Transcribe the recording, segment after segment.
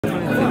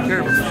care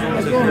of us.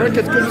 How's it going, Rick?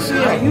 It's good to see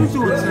you. How you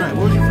doing tonight?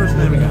 What was your first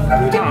name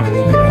again? Tom.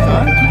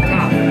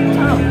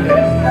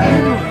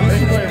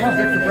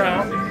 Victor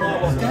Brown.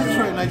 That's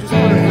right, and I just put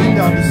a thing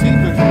down to see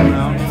Victor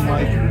Brown in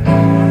like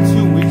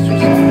 2 weeks or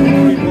so.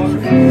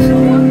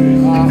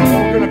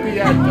 We're going to be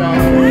at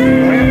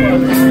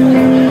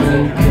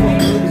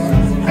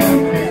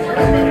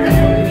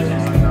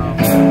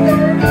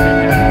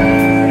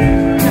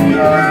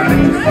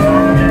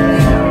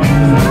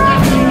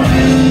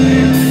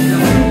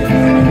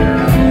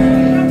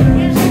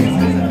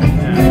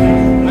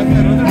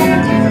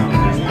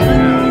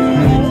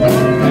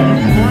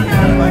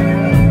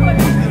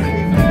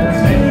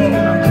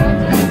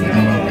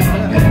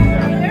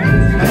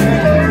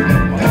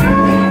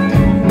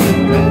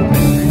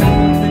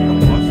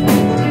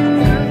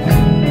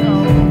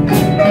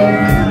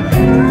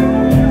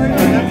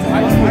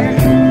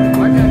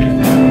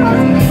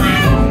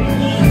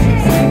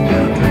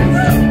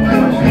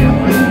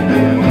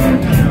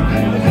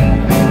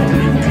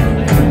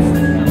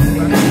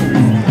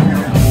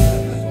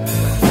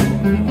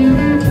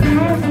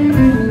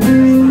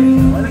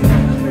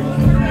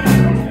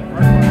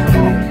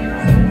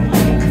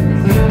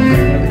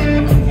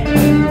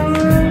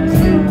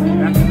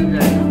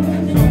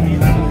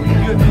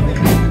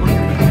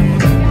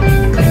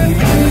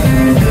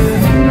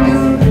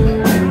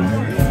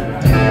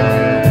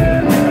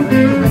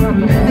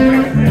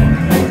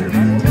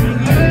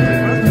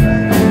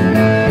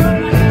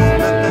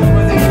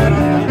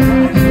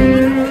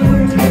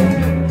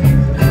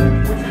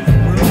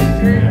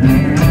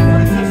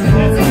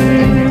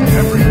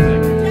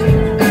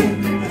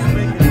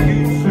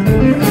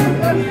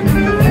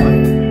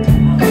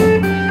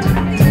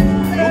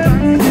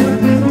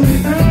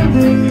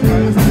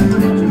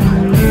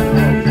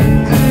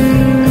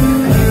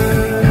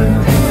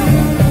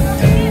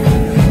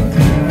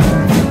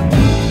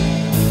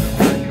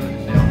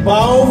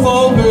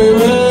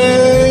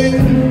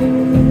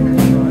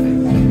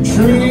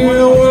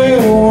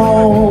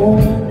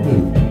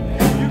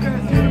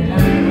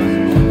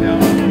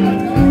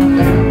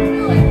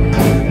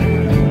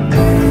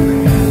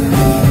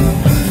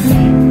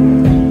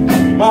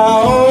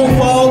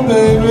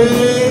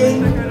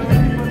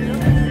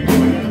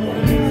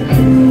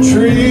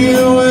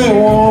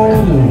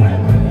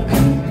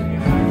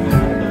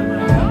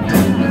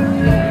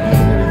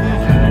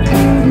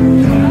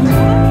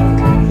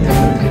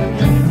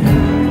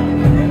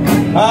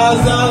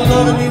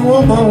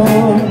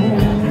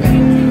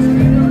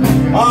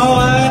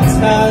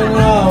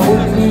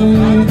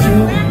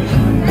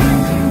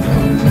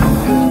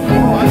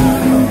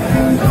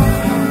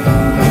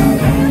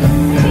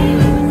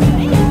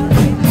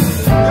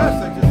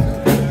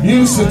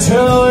used to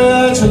tell me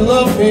that you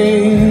love me,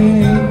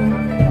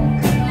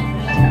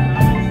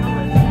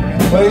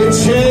 but you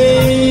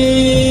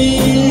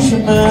changed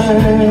your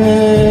mind.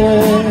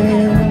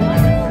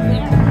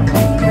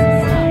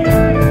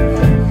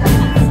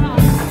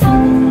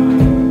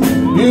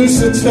 Used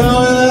to tell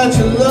me that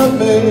you love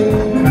me,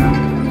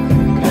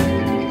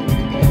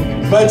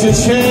 but you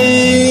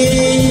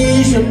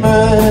changed your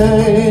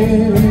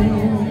mind.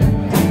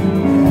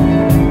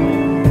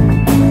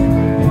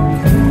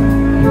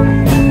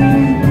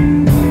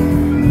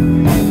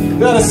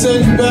 Gotta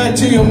send you back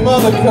to your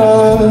mother,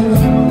 'cause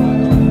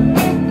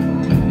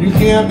you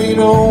can't be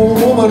no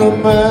woman of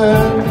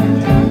mine.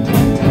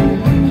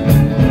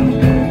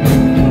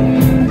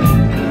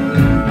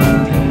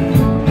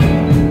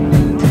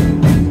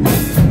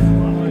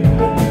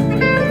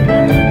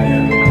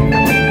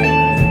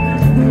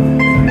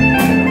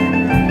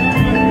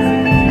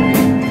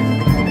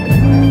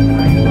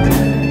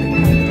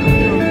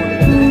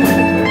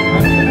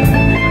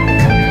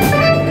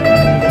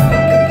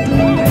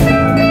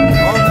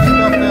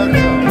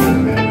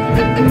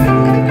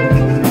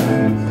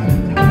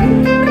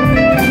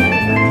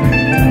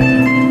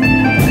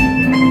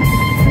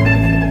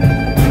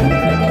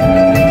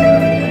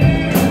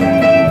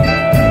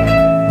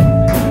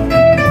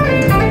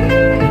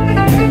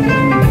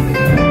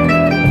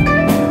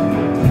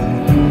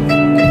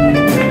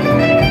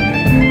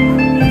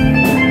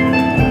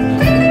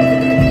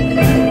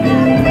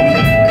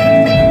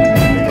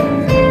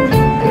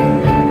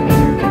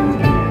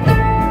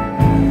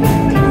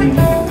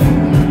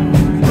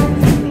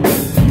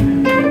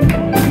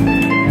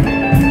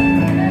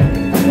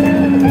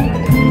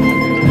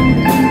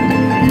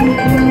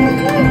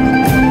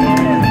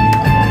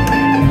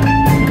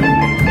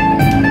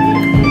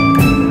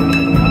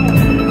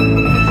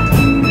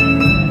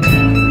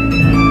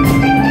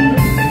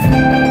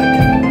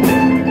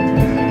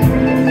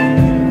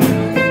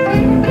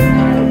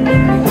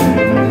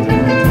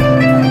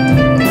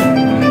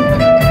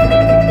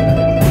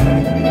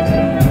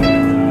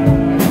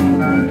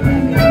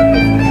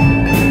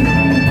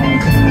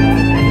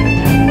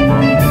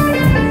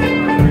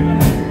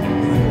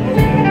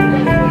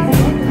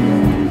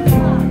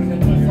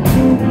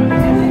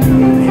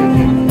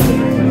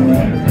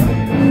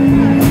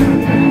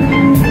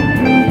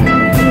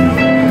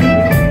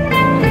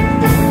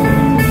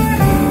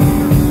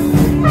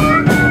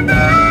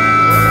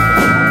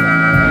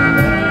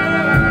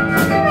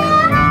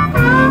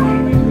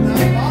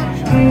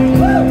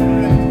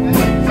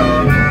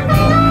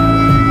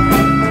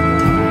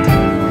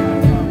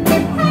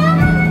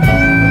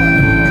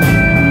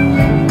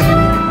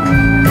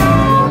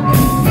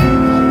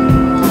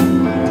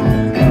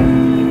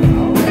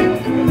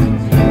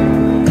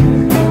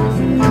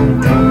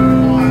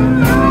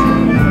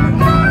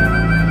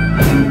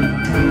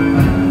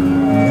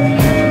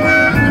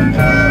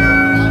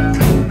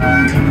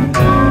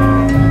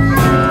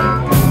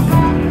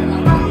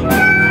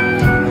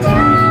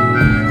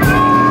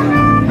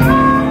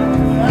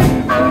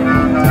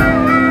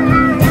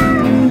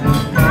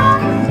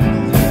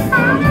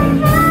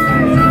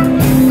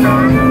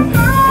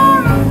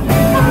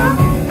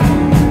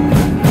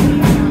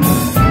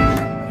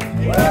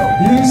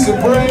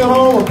 to bring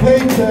home a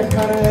paycheck,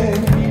 honey.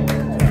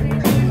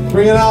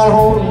 Bring it out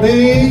home to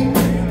me.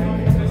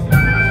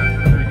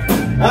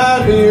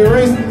 I'd be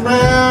racing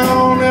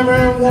around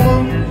every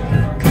woman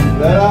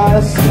that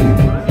I see.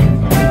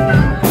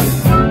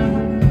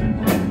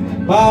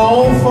 My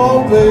own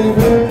fault,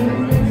 baby.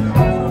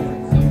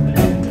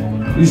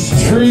 You should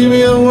treat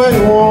me the way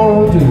you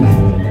want to do.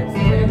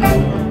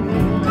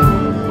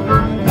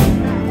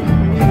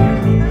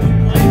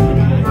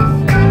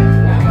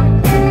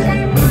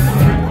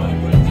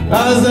 I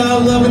was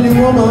out loving you,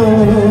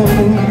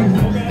 woman,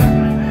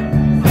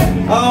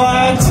 all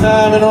that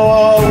time, and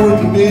all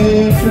wouldn't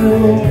be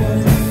true.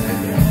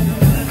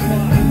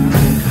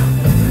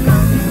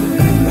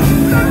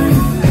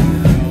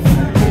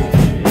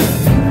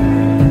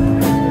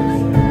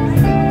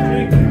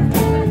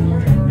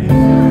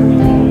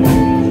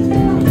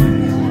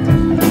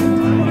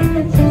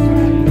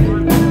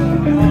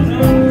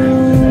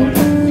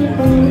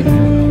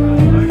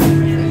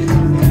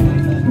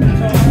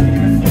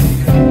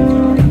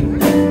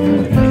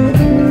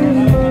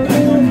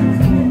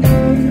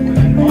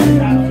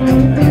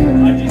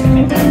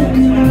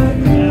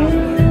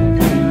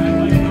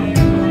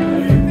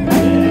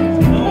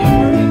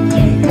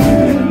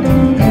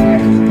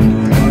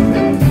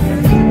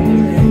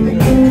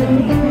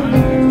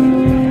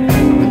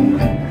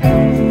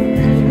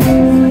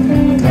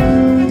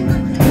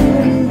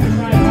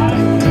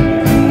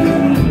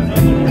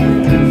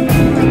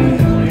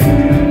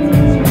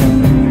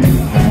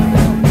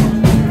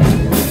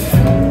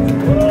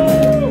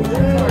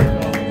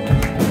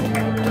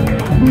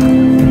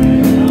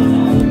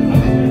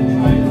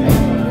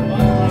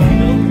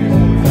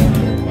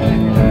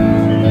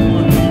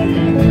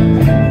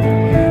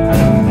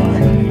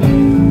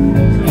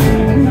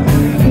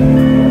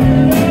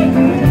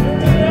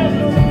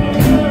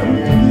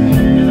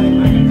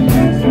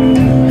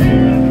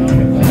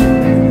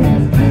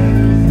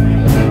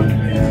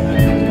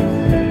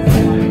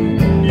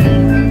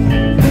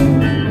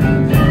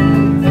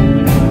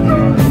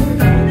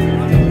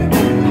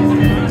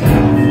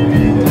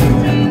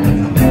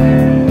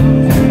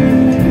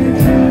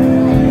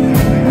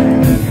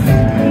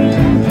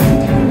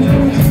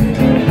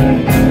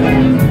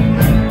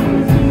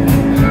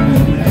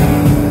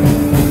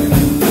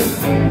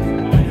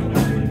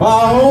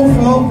 My own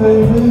fault,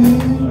 baby.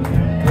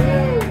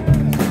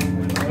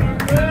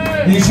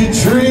 You should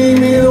treat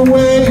me the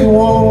way you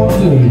want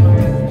to.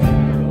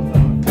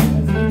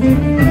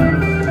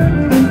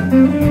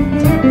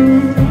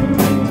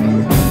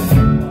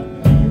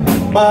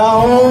 My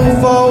own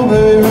fault,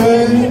 baby.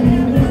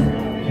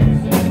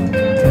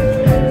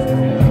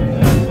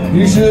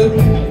 You should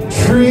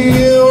treat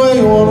me the way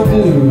you want to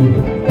do.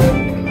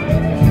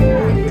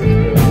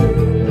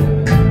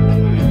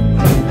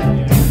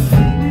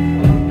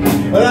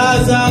 But I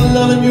was out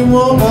loving you,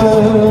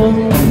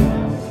 woman,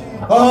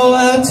 all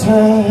that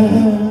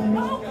time,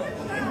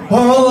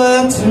 all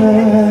that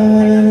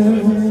time,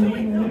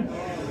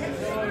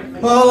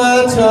 all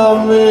that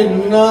time,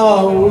 making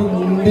now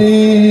wouldn't be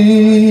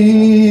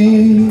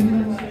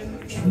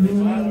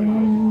true.